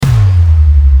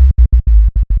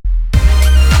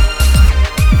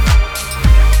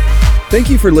Thank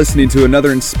you for listening to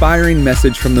another inspiring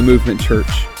message from the Movement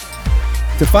Church.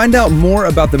 To find out more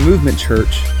about the Movement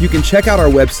Church, you can check out our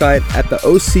website at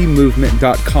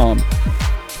theocmovement.com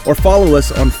or follow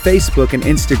us on Facebook and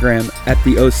Instagram at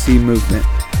the OC Movement.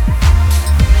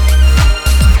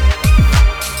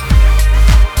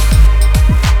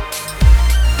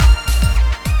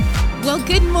 Well,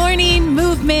 good morning,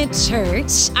 Movement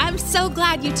Church. I'm so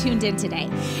glad you tuned in today.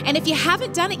 And if you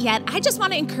haven't done it yet, I just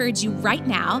want to encourage you right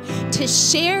now to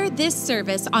share this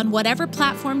service on whatever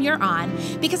platform you're on,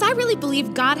 because I really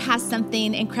believe God has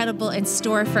something incredible in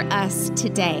store for us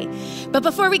today. But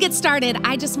before we get started,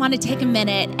 I just want to take a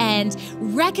minute and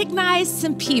recognize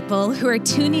some people who are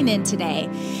tuning in today.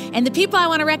 And the people I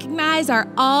want to recognize are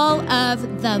all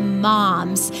of the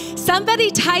moms.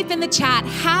 Somebody type in the chat,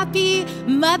 Happy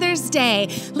Mother's Day.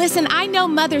 Listen, I know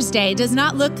Mother's Day does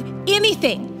not look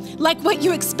anything like what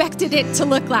you expected it to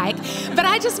look like. But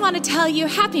I just want to tell you,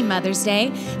 Happy Mother's Day.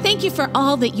 Thank you for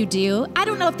all that you do. I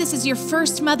don't know if this is your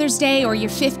first Mother's Day or your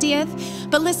 50th,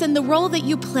 but listen, the role that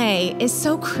you play is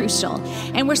so crucial,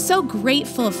 and we're so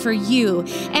grateful for you.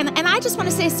 And I just want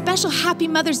to say a special Happy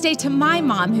Mother's Day to my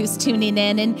mom who's tuning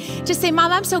in, and just say,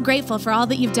 Mom, I'm so grateful for all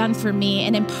that you've done for me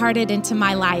and imparted into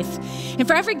my life. And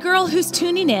for every girl who's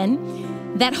tuning in,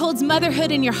 that holds motherhood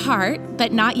in your heart,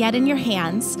 but not yet in your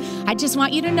hands, I just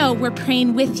want you to know we're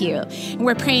praying with you.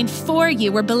 We're praying for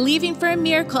you. We're believing for a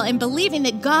miracle and believing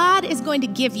that God is going to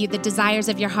give you the desires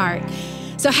of your heart.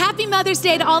 So happy Mother's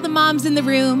Day to all the moms in the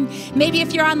room. Maybe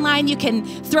if you're online, you can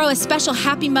throw a special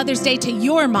Happy Mother's Day to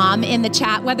your mom in the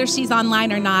chat, whether she's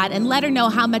online or not, and let her know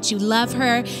how much you love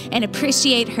her and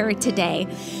appreciate her today.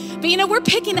 But you know, we're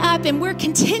picking up and we're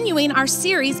continuing our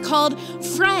series called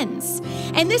Friends.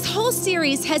 And this whole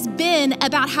series has been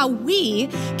about how we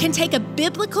can take a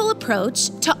biblical approach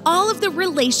to all of the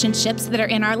relationships that are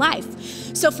in our life.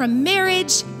 So from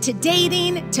marriage to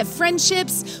dating to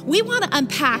friendships, we want to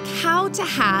unpack how to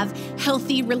have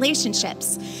healthy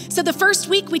relationships. So the first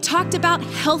week we talked about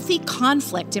healthy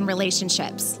conflict in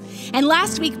relationships. And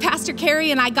last week, Pastor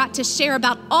Carrie and I got to share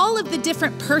about all of the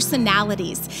different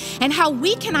personalities and how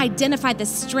we can identify the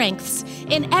strengths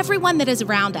in everyone that is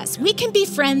around us. We can be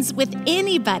friends with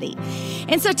anybody.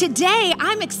 And so today,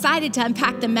 I'm excited to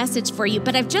unpack the message for you,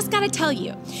 but I've just got to tell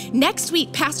you, next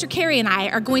week, Pastor Carrie and I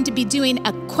are going to be doing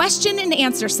a question and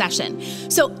answer session.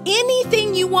 So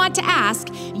anything you want to ask,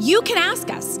 you can ask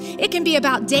us. It can be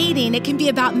about dating, it can be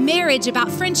about marriage,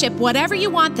 about friendship, whatever you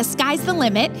want, the sky's the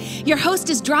limit. Your host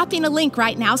is dropping a link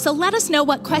right now, so let us know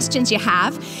what questions you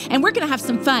have, and we're gonna have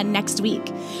some fun next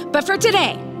week. But for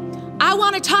today, I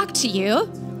wanna talk to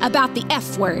you about the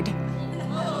F word.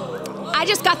 I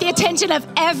just got the attention of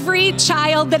every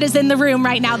child that is in the room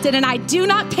right now, didn't I? Do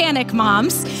not panic,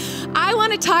 moms. I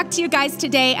want to talk to you guys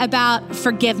today about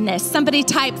forgiveness. Somebody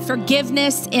type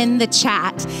forgiveness in the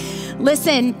chat.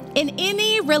 Listen, in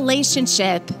any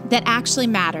relationship that actually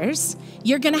matters,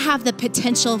 you're going to have the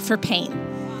potential for pain.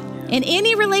 In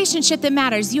any relationship that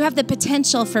matters, you have the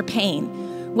potential for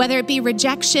pain, whether it be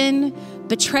rejection,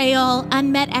 betrayal,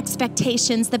 unmet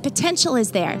expectations, the potential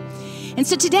is there. And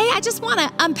so today I just want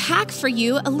to unpack for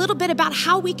you a little bit about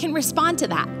how we can respond to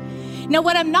that. Now,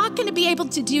 what I'm not going to be able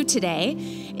to do today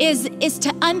is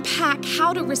to unpack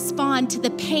how to respond to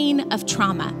the pain of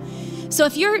trauma. So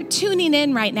if you're tuning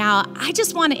in right now, I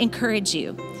just want to encourage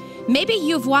you. Maybe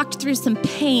you've walked through some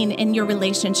pain in your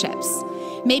relationships,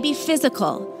 maybe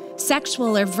physical,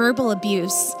 sexual, or verbal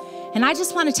abuse. And I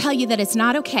just want to tell you that it's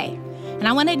not okay. And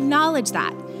I want to acknowledge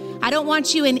that. I don't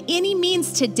want you in any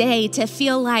means today to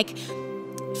feel like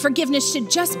forgiveness should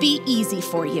just be easy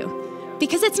for you,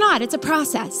 because it's not. It's a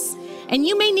process. And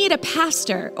you may need a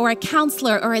pastor or a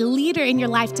counselor or a leader in your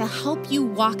life to help you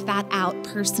walk that out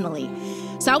personally.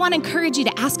 So I want to encourage you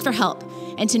to ask for help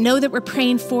and to know that we're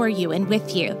praying for you and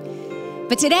with you.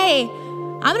 But today,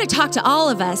 I'm going to talk to all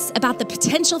of us about the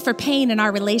potential for pain in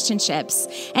our relationships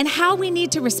and how we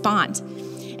need to respond.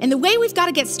 And the way we've got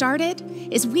to get started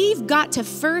is we've got to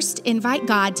first invite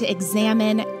God to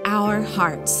examine our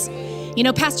hearts. You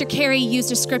know, Pastor Carrie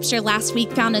used a scripture last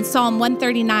week found in Psalm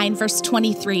 139, verse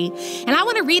 23. And I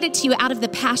want to read it to you out of the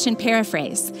Passion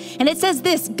paraphrase. And it says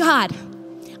this, God,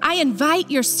 I invite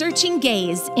your searching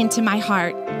gaze into my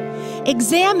heart.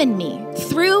 Examine me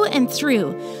through and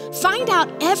through. Find out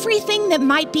everything that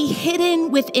might be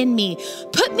hidden within me.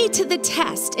 Put me to the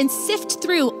test and sift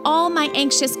through all my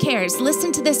anxious cares.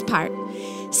 Listen to this part.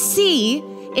 See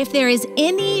if there is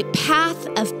any path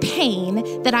of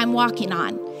pain that I'm walking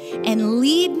on, and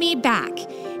lead me back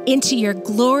into your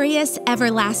glorious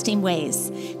everlasting ways,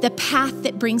 the path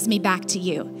that brings me back to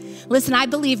you. Listen, I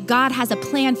believe God has a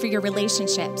plan for your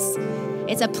relationships.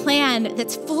 It's a plan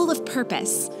that's full of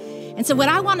purpose. And so what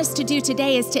I want us to do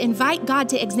today is to invite God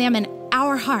to examine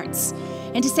our hearts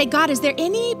and to say, God, is there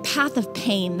any path of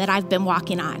pain that I've been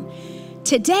walking on?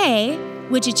 Today,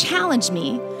 would you challenge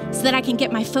me so that I can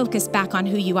get my focus back on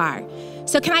who you are?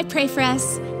 So can I pray for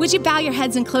us? Would you bow your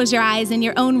heads and close your eyes in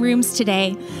your own rooms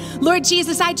today? Lord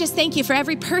Jesus, I just thank you for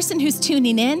every person who's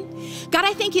tuning in. God,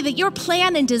 I thank you that your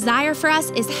plan and desire for us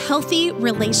is healthy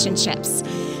relationships.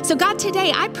 So God,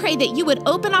 today I pray that you would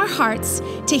open our hearts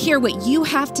to hear what you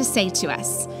have to say to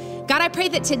us. God, I pray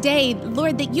that today,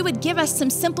 Lord, that you would give us some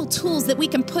simple tools that we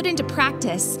can put into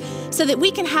practice so that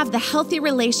we can have the healthy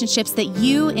relationships that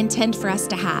you intend for us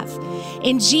to have.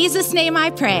 In Jesus' name I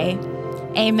pray,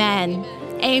 amen.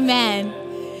 Amen.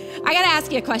 I got to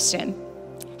ask you a question.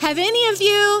 Have any of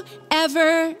you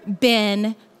ever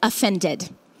been offended?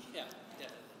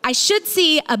 I should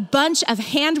see a bunch of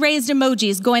hand-raised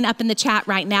emojis going up in the chat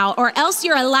right now, or else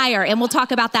you're a liar, and we'll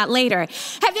talk about that later.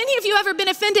 Have any of you ever been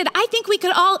offended? I think we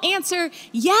could all answer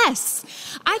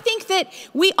yes. I think that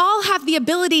we all have the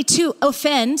ability to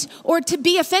offend or to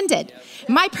be offended.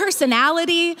 My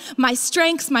personality, my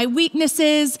strengths, my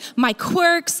weaknesses, my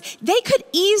quirks, they could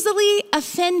easily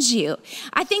offend you.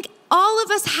 I think all of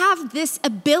us have this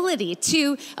ability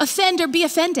to offend or be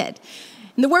offended.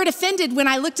 And the word offended, when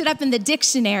I looked it up in the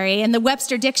dictionary, in the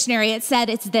Webster Dictionary, it said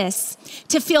it's this: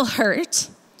 to feel hurt,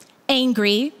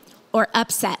 angry, or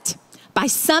upset by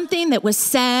something that was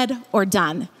said or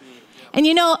done. And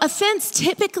you know, offense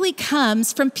typically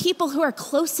comes from people who are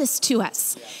closest to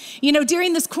us. You know,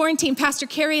 during this quarantine, Pastor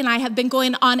Carrie and I have been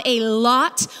going on a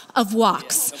lot of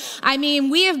walks. I mean,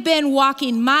 we have been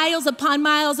walking miles upon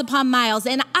miles upon miles.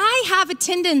 And I have a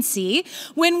tendency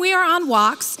when we are on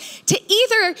walks to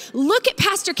either look at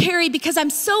Pastor Carrie because I'm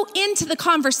so into the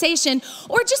conversation,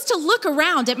 or just to look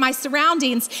around at my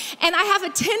surroundings. And I have a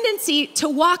tendency to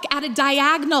walk at a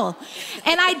diagonal.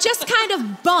 And I just kind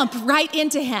of bump right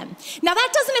into him. Now, that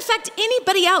doesn't affect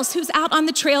anybody else who's out on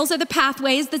the trails or the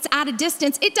pathways that's at a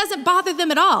distance. It doesn't bother them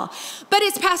at all. But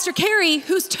it's Pastor Carrie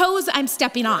whose toes I'm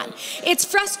stepping on. It's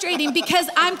frustrating because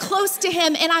I'm close to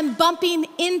him and I'm bumping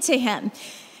into him.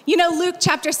 You know, Luke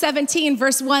chapter 17,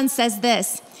 verse 1 says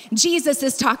this. Jesus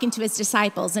is talking to his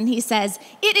disciples and he says,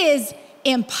 "It is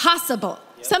impossible."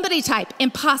 Somebody type,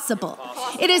 impossible.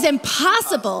 It is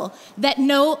impossible that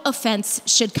no offense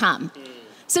should come.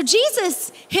 So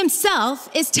Jesus himself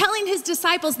is telling his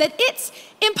disciples that it's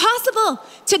impossible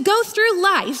to go through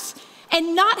life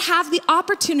and not have the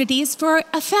opportunities for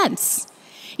offense.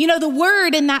 You know, the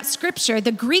word in that scripture,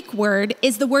 the Greek word,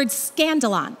 is the word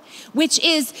scandalon, which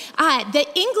is, the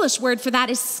English word for that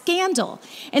is scandal.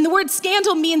 And the word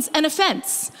scandal means an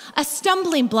offense, a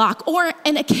stumbling block, or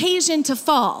an occasion to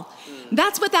fall.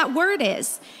 That's what that word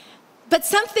is. But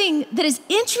something that is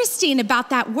interesting about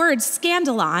that word,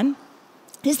 scandalon,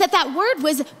 is that word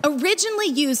was originally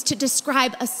used to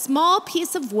describe a small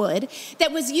piece of wood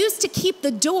that was used to keep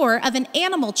the door of an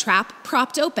animal trap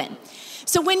propped open.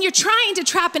 So when you're trying to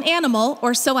trap an animal,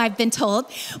 or so I've been told,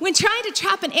 when trying to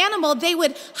trap an animal, they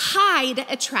would hide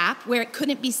a trap where it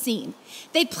couldn't be seen.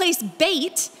 They'd place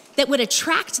bait that would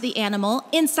attract the animal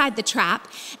inside the trap,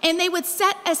 and they would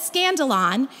set a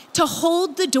scandalon to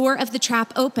hold the door of the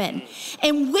trap open.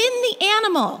 And when the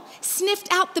animal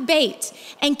sniffed out the bait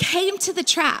and came to the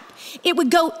trap, it would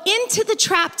go into the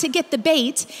trap to get the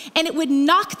bait, and it would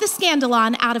knock the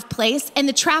scandalon out of place, and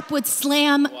the trap would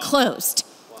slam closed.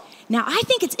 Now, I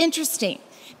think it's interesting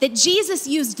that Jesus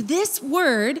used this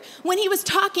word when he was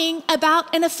talking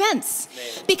about an offense,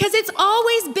 because it's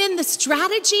always been the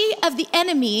strategy of the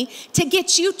enemy to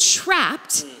get you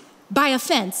trapped by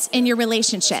offense in your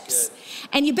relationships.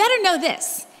 And you better know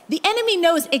this: the enemy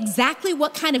knows exactly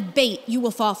what kind of bait you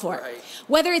will fall for,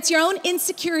 whether it's your own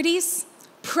insecurities,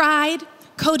 pride,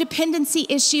 codependency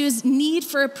issues, need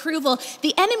for approval.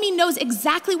 The enemy knows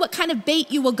exactly what kind of bait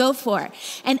you will go for.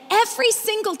 And every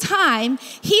single time,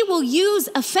 he will use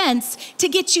offense to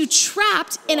get you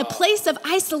trapped in a place of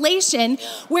isolation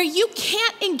where you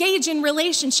can't engage in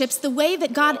relationships the way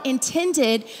that God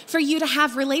intended for you to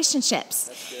have relationships.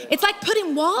 It's like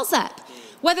putting walls up,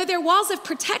 whether they're walls of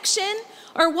protection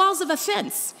or walls of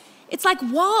offense. It's like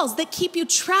walls that keep you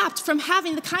trapped from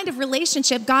having the kind of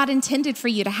relationship God intended for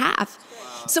you to have.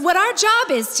 So what our job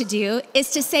is to do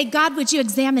is to say, God, would you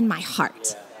examine my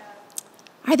heart?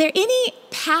 Are there any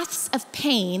paths of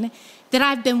pain that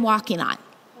I've been walking on?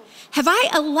 Have I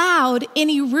allowed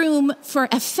any room for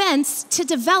offense to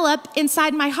develop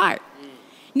inside my heart?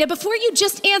 Now, before you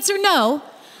just answer no,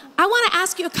 I want to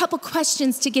ask you a couple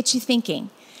questions to get you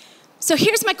thinking. So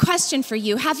here's my question for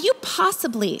you. Have you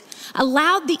possibly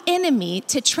allowed the enemy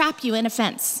to trap you in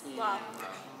offense?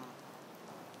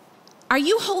 Are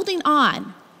you holding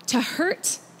on to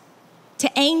hurt,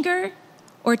 to anger,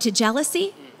 or to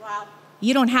jealousy? Wow.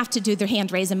 You don't have to do the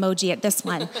hand raise emoji at this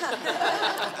one.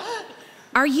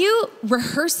 Are you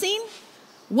rehearsing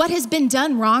what has been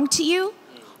done wrong to you,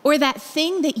 or that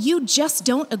thing that you just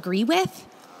don't agree with?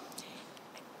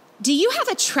 Do you have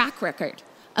a track record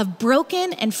of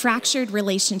broken and fractured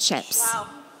relationships? Wow.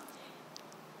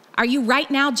 Are you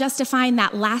right now justifying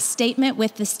that last statement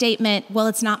with the statement, well,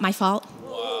 it's not my fault?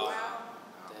 Wow.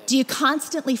 Do you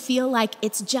constantly feel like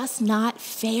it's just not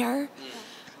fair?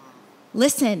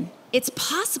 Listen, it's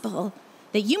possible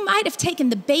that you might have taken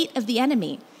the bait of the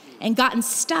enemy and gotten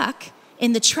stuck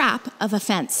in the trap of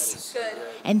offense. Good.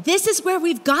 And this is where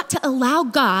we've got to allow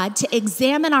God to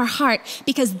examine our heart,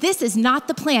 because this is not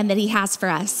the plan that he has for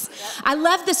us. I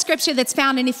love the scripture that's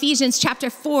found in Ephesians chapter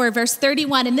 4, verse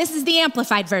 31, and this is the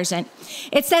Amplified version.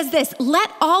 It says this: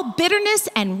 let all bitterness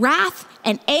and wrath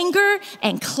and anger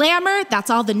and clamor, that's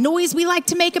all the noise we like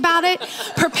to make about it,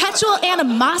 perpetual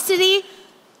animosity,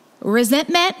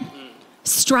 resentment,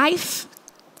 strife,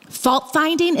 fault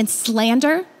finding, and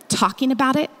slander, talking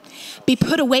about it, be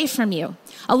put away from you,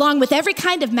 along with every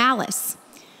kind of malice.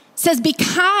 It says, be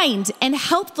kind and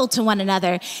helpful to one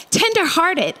another,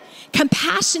 tenderhearted,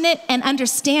 compassionate and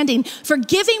understanding,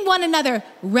 forgiving one another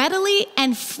readily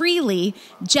and freely,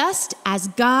 just as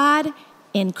God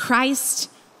in Christ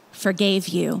forgave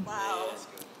you. Wow.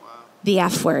 The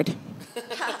F word.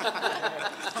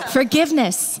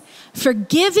 Forgiveness.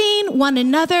 Forgiving one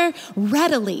another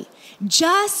readily,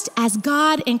 just as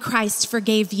God in Christ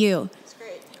forgave you. That's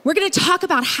great. We're going to talk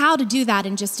about how to do that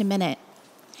in just a minute.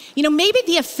 You know, maybe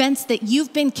the offense that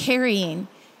you've been carrying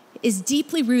is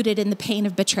deeply rooted in the pain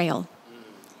of betrayal.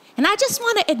 And I just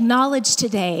want to acknowledge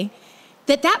today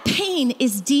that that pain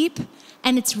is deep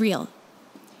and it's real.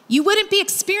 You wouldn't be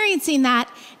experiencing that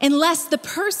unless the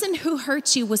person who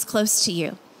hurt you was close to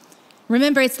you.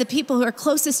 Remember, it's the people who are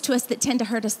closest to us that tend to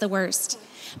hurt us the worst.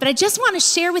 But I just want to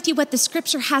share with you what the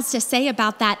scripture has to say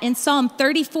about that in Psalm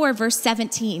 34, verse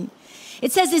 17.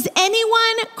 It says, is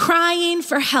anyone crying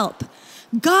for help?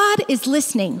 God is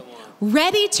listening,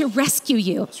 ready to rescue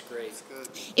you. That's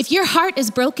great. If your heart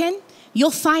is broken,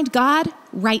 you'll find God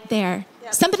right there.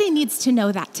 Yep. Somebody needs to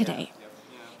know that today.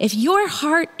 If your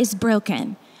heart is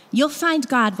broken, you'll find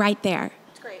God right there.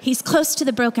 Great. He's close to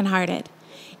the brokenhearted.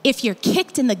 If you're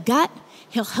kicked in the gut,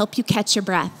 he'll help you catch your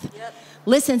breath. Yep.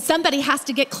 Listen, somebody has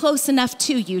to get close enough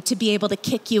to you to be able to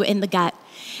kick you in the gut.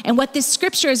 And what this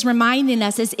scripture is reminding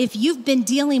us is if you've been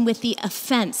dealing with the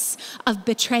offense of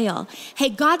betrayal, hey,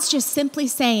 God's just simply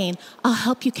saying, I'll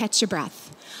help you catch your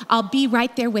breath. I'll be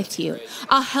right there with you.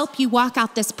 I'll help you walk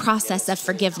out this process of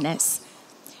forgiveness.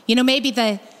 You know, maybe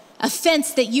the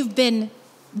offense that you've been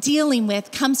dealing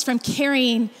with comes from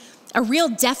carrying a real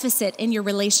deficit in your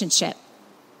relationship.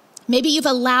 Maybe you've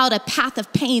allowed a path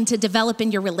of pain to develop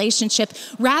in your relationship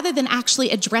rather than actually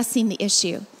addressing the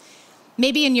issue.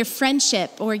 Maybe in your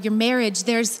friendship or your marriage,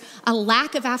 there's a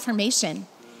lack of affirmation.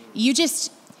 You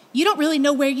don't really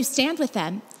know where you stand with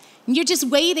them. And you're just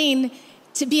waiting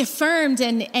to be affirmed,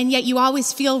 and yet you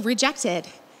always feel rejected.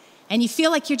 And you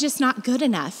feel like you're just not good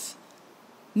enough.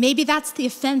 Maybe that's the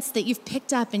offense that you've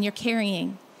picked up and you're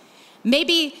carrying.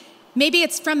 Maybe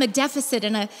it's from a deficit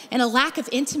and a lack of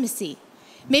intimacy.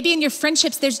 Maybe in your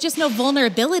friendships, there's just no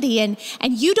vulnerability and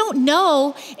you don't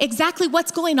know exactly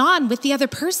what's going on with the other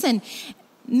person.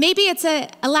 Maybe it's a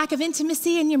lack of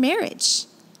intimacy in your marriage,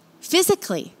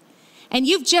 physically. And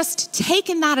you've just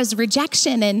taken that as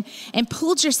rejection and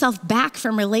pulled yourself back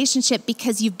from relationship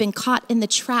because you've been caught in the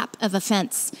trap of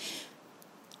offense.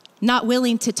 Not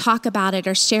willing to talk about it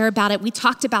or share about it. We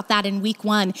talked about that in week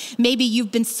 1. Maybe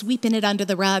you've been sweeping it under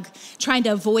the rug, trying to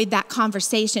avoid that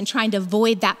conversation, trying to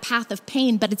avoid that path of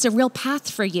pain, but it's a real path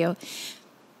for you.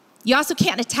 You also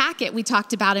can't attack it, we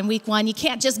talked about in week 1. You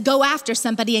can't just go after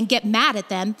somebody and get mad at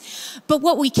them. But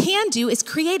what we can do is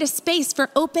create a space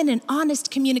for open and honest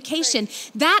communication.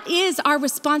 That is our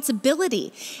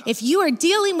responsibility. If you are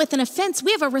dealing with an offense,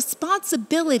 we have a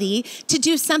responsibility to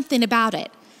do something about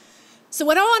it. So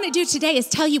what I want to do today is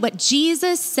tell you what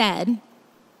Jesus said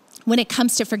when it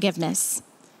comes to forgiveness.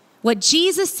 What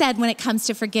Jesus said when it comes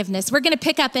to forgiveness. We're going to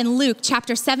pick up in Luke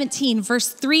chapter 17, verse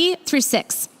 3 through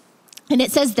 6. And it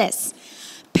says this: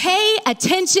 pay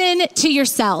attention to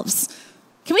yourselves.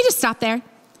 Can we just stop there?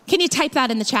 Can you type that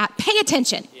in the chat? Pay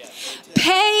attention. Yeah,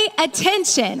 pay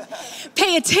attention.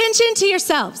 Pay attention to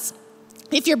yourselves.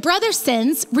 If your brother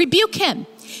sins, rebuke him.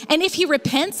 And if he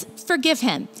repents, forgive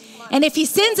him. And if he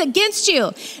sins against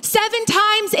you 7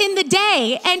 times in the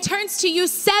day and turns to you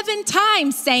 7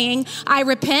 times saying, I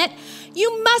repent,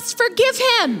 you must forgive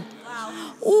him.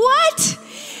 Wow. What?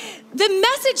 The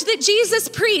message that Jesus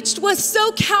preached was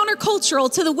so countercultural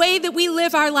to the way that we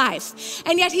live our life.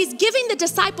 And yet he's giving the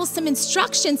disciples some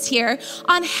instructions here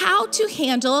on how to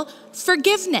handle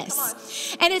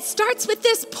forgiveness. And it starts with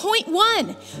this point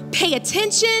 1, pay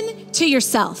attention to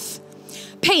yourself.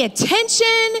 Pay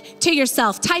attention to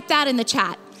yourself. Type that in the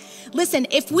chat. Listen,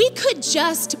 if we could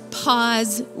just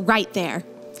pause right there,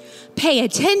 pay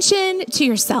attention to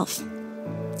yourself.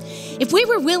 If we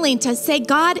were willing to say,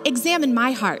 God, examine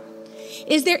my heart.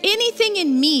 Is there anything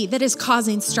in me that is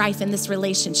causing strife in this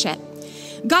relationship?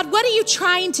 God, what are you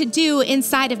trying to do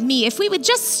inside of me? If we would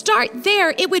just start there,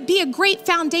 it would be a great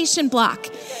foundation block.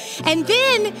 And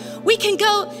then we can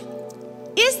go,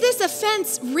 is this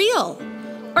offense real?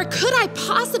 Or could I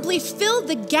possibly fill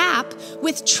the gap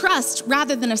with trust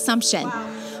rather than assumption?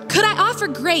 Could I offer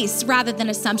grace rather than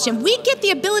assumption? We get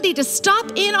the ability to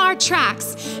stop in our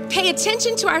tracks, pay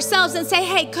attention to ourselves and say,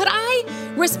 hey, could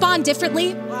I respond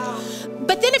differently?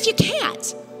 But then if you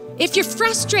can't, if you're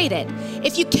frustrated,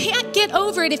 if you can't get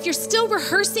over it, if you're still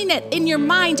rehearsing it in your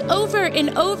mind over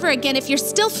and over again, if you're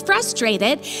still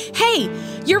frustrated, hey,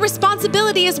 your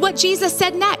responsibility is what Jesus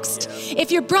said next.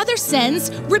 If your brother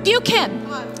sins, rebuke him.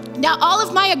 Now, all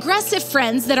of my aggressive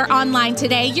friends that are online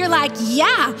today, you're like,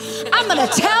 yeah, I'm gonna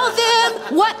tell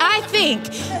them what I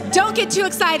think. Don't get too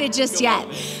excited just yet.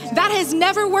 That has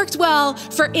never worked well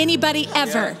for anybody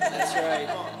ever. That's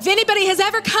right. If anybody has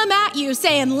ever come at you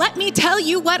saying, let me tell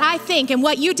you what I think and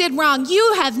what you did wrong,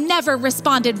 you have never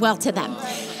responded well to them.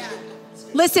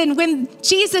 Listen, when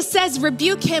Jesus says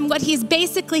rebuke him, what he's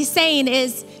basically saying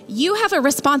is you have a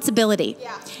responsibility.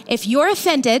 If you're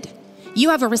offended, you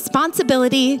have a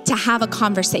responsibility to have a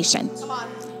conversation.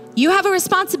 You have a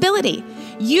responsibility.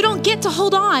 You don't get to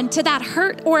hold on to that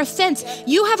hurt or offense.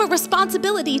 You have a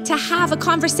responsibility to have a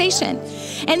conversation.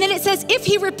 And then it says, if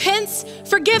he repents,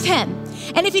 forgive him.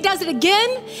 And if he does it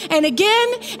again and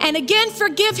again and again,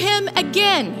 forgive him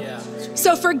again.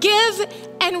 So forgive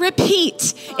and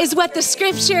repeat is what the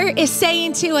scripture is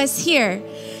saying to us here.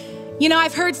 You know,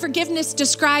 I've heard forgiveness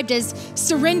described as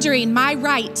surrendering my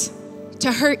right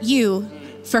to hurt you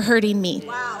for hurting me.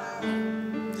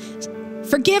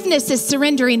 Forgiveness is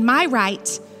surrendering my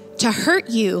right to hurt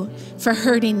you for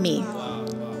hurting me.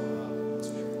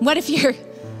 What if you're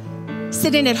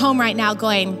sitting at home right now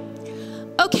going,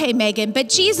 okay, Meghan, but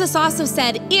Jesus also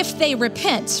said, if they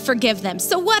repent, forgive them.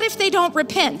 So what if they don't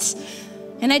repent?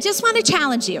 And I just want to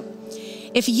challenge you.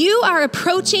 If you are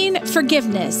approaching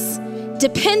forgiveness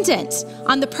dependent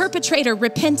on the perpetrator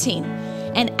repenting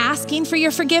and asking for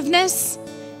your forgiveness,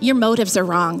 your motives are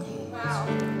wrong.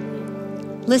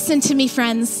 Listen to me,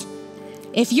 friends.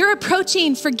 If you're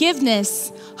approaching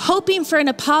forgiveness, hoping for an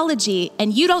apology,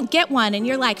 and you don't get one, and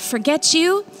you're like, forget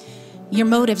you, your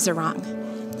motives are wrong.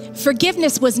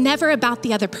 Forgiveness was never about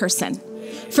the other person.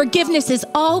 Forgiveness is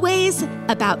always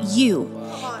about you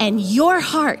and your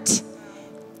heart.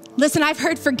 Listen, I've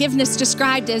heard forgiveness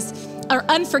described as, or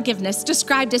unforgiveness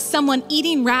described as someone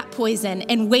eating rat poison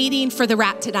and waiting for the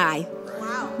rat to die.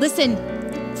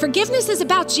 Listen, forgiveness is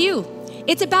about you.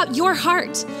 It's about your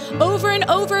heart. Over and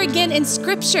over again in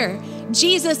scripture,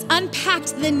 Jesus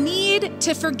unpacked the need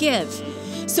to forgive.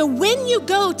 So when you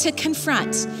go to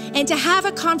confront and to have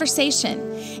a conversation,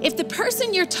 if the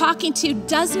person you're talking to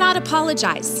does not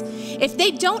apologize, if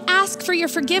they don't ask for your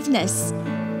forgiveness,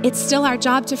 it's still our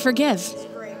job to forgive.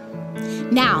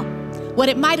 Now, what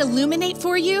it might illuminate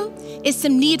for you is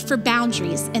some need for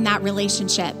boundaries in that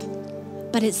relationship,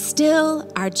 but it's still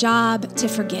our job to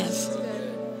forgive.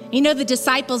 You know, the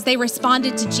disciples, they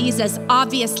responded to Jesus,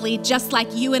 obviously, just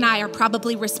like you and I are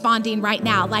probably responding right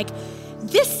now. Like,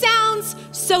 this sounds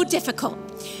so difficult.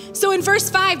 So in verse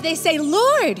 5, they say,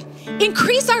 Lord,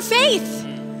 increase our faith.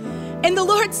 And the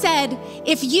Lord said,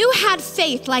 if you had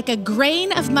faith like a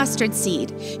grain of mustard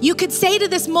seed, you could say to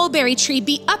this mulberry tree,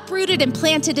 be uprooted and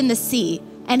planted in the sea,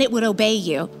 and it would obey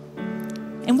you.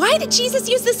 And why did Jesus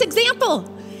use this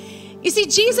example? You see,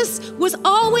 Jesus was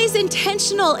always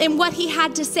intentional in what he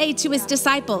had to say to his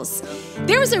disciples.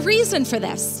 There was a reason for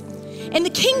this. In the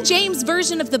King James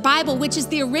Version of the Bible, which is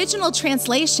the original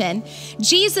translation,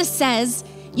 Jesus says,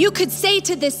 you could say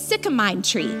to this sycamine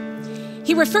tree.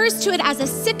 He refers to it as a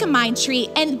sycamine tree,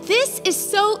 and this is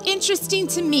so interesting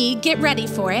to me, get ready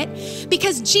for it,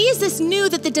 because Jesus knew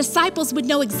that the disciples would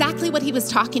know exactly what he was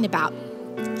talking about.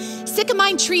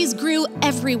 Sycamine trees grew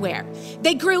everywhere.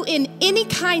 They grew in any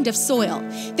kind of soil.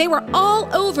 They were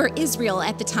all over Israel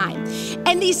at the time.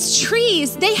 And these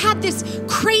trees, they had this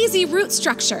crazy root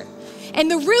structure. And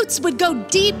the roots would go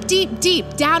deep, deep,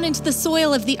 deep down into the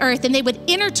soil of the earth, and they would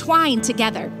intertwine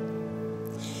together.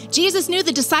 Jesus knew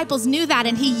the disciples knew that,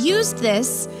 and he used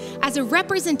this as a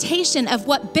representation of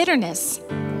what bitterness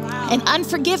and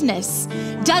unforgiveness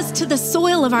does to the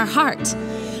soil of our heart.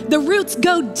 The roots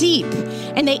go deep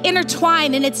and they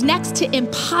intertwine, and it's next to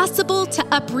impossible to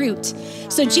uproot.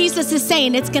 So Jesus is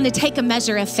saying it's going to take a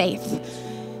measure of faith.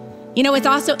 You know, what's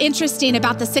also interesting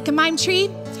about the sycamore tree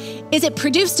is it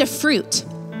produced a fruit,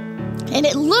 and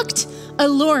it looked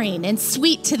alluring and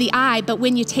sweet to the eye, but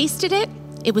when you tasted it,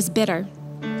 it was bitter.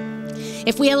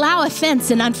 If we allow offense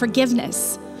and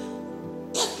unforgiveness,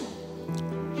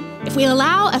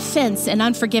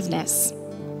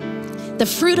 the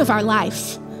fruit of our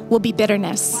life will be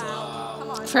bitterness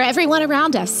for everyone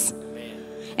around us.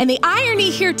 And the irony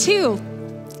here too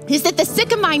is that the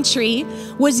sycamore tree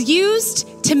was used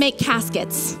to make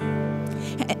caskets.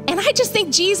 And I just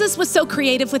think Jesus was so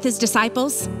creative with his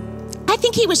disciples. I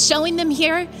think he was showing them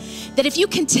here that if you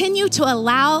continue to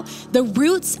allow the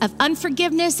roots of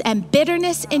unforgiveness and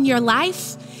bitterness in your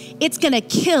life, it's gonna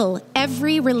kill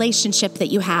every relationship that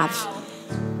you have.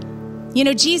 You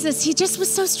know, Jesus, he just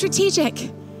was so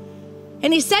strategic.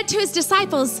 And he said to his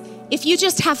disciples, if you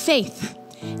just have faith,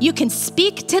 you can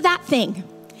speak to that thing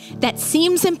that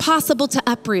seems impossible to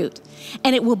uproot,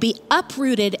 and it will be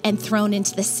uprooted and thrown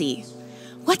into the sea.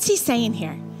 What's he saying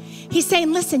here? He's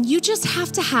saying, listen, you just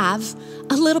have to have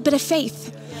a little bit of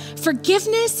faith.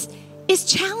 Forgiveness is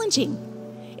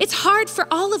challenging. It's hard for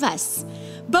all of us,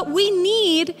 but we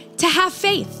need to have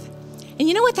faith. And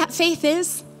you know what that faith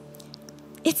is?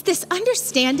 It's this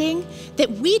understanding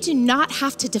that we do not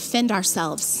have to defend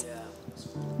ourselves.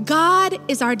 God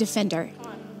is our defender.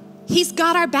 He's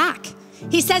got our back.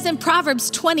 He says in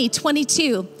Proverbs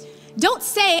 20:22, don't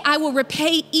say, I will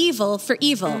repay evil for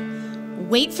evil.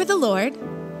 Wait for the Lord,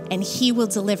 and he will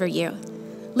deliver you.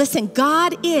 Listen,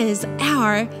 God is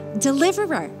our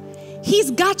deliverer.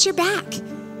 He's got your back.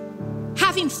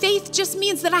 Having faith just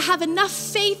means that I have enough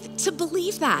faith to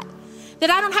believe that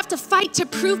I don't have to fight to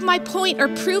prove my point or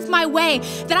prove my way,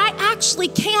 that I actually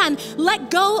can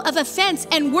let go of offense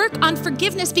and work on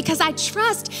forgiveness because I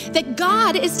trust that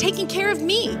God is taking care of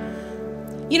me.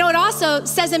 You know, it also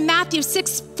says in Matthew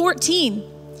 6:14,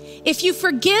 if you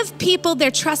forgive people their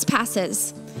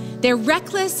trespasses, their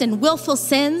reckless and willful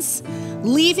sins,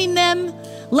 leaving them,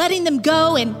 letting them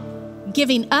go, and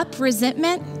giving up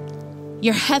resentment,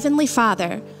 your heavenly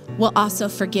Father will also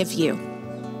forgive you.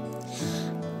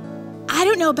 I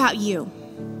don't know about you,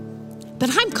 but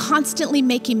I'm constantly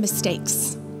making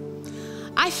mistakes.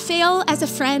 I fail as a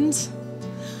friend.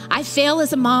 I fail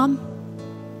as a mom.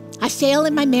 I fail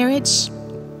in my marriage.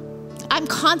 I'm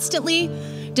constantly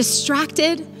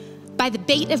distracted by the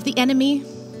bait of the enemy,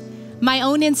 my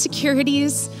own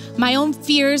insecurities, my own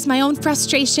fears, my own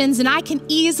frustrations, and I can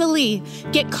easily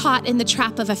get caught in the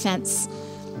trap of offense.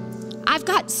 I've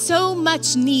got so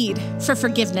much need for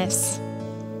forgiveness.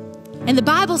 And the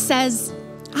Bible says,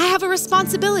 I have a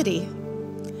responsibility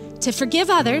to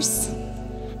forgive others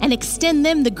and extend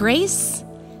them the grace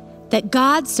that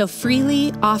God so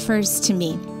freely offers to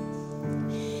me.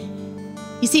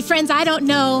 You see, friends, I don't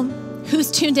know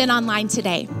who's tuned in online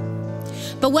today,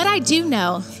 but what I do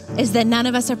know is that none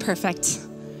of us are perfect.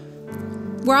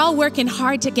 We're all working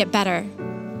hard to get better.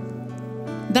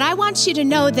 But I want you to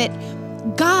know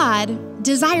that God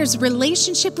desires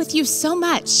relationship with you so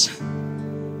much.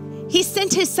 He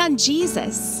sent his son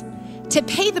Jesus to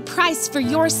pay the price for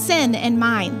your sin and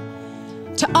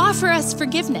mine, to offer us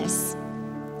forgiveness.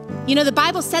 You know, the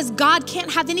Bible says God can't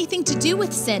have anything to do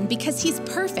with sin because he's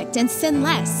perfect and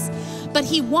sinless, but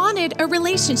he wanted a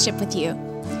relationship with you.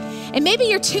 And maybe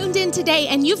you're tuned in today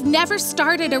and you've never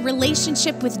started a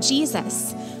relationship with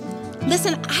Jesus.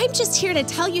 Listen, I'm just here to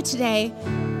tell you today,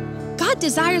 God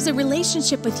desires a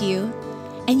relationship with you,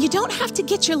 and you don't have to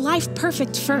get your life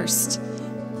perfect first.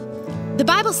 The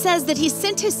Bible says that he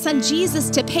sent his son Jesus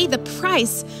to pay the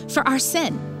price for our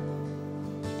sin.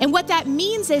 And what that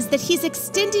means is that he's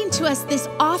extending to us this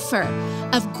offer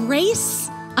of grace,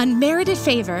 unmerited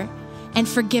favor, and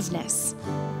forgiveness.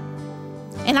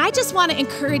 And I just want to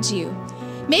encourage you.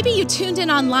 Maybe you tuned in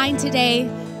online today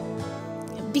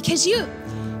because you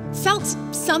felt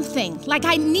something, like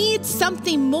I need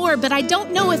something more, but I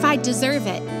don't know if I deserve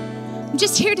it. I'm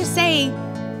just here to say,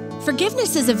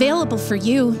 forgiveness is available for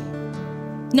you.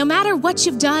 No matter what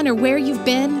you've done or where you've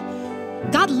been,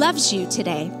 God loves you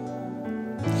today.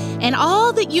 And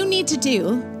all that you need to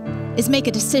do is make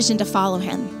a decision to follow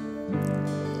him.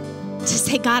 To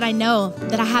say, God, I know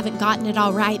that I haven't gotten it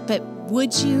all right, but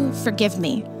would you forgive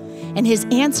me? And his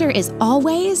answer is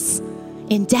always,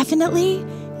 indefinitely,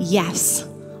 yes,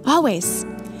 always.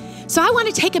 So I want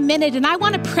to take a minute and I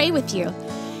want to pray with you.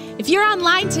 If you're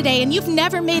online today and you've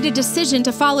never made a decision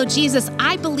to follow Jesus,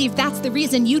 I believe that's the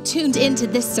reason you tuned into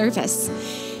this service.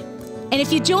 And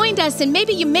if you joined us and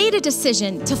maybe you made a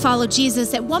decision to follow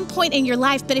Jesus at one point in your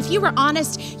life, but if you were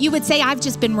honest, you would say, I've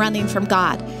just been running from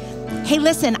God. Hey,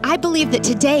 listen, I believe that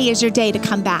today is your day to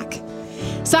come back.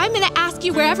 So I'm going to ask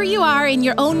you, wherever you are, in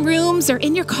your own rooms or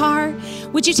in your car,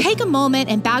 would you take a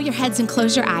moment and bow your heads and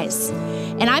close your eyes?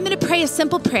 And I'm going to pray a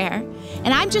simple prayer,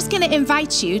 and I'm just going to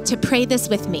invite you to pray this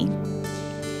with me.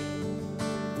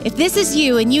 If this is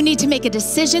you and you need to make a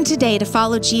decision today to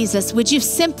follow Jesus, would you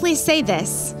simply say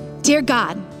this? Dear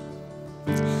God,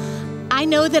 I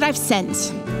know that I've sinned,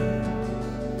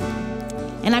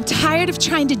 and I'm tired of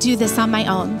trying to do this on my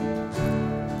own.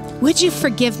 Would you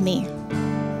forgive me?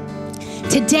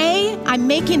 Today, I'm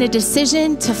making a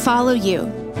decision to follow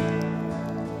you.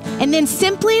 And then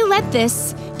simply let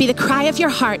this be the cry of your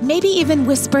heart. Maybe even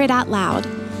whisper it out loud.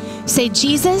 Say,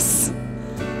 Jesus,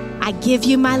 I give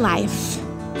you my life.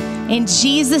 In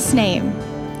Jesus' name,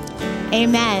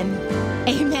 amen.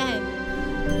 Amen.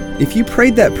 If you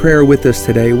prayed that prayer with us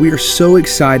today, we are so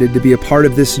excited to be a part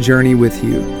of this journey with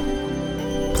you.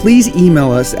 Please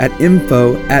email us at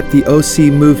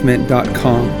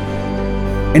info@theocmovement.com.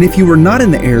 And if you were not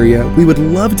in the area, we would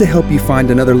love to help you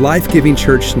find another life-giving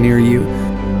church near you.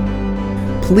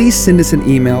 Please send us an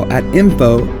email at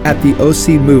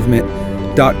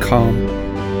info@theocmovement.com.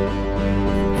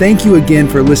 Thank you again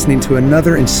for listening to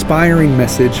another inspiring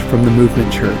message from the Movement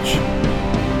Church.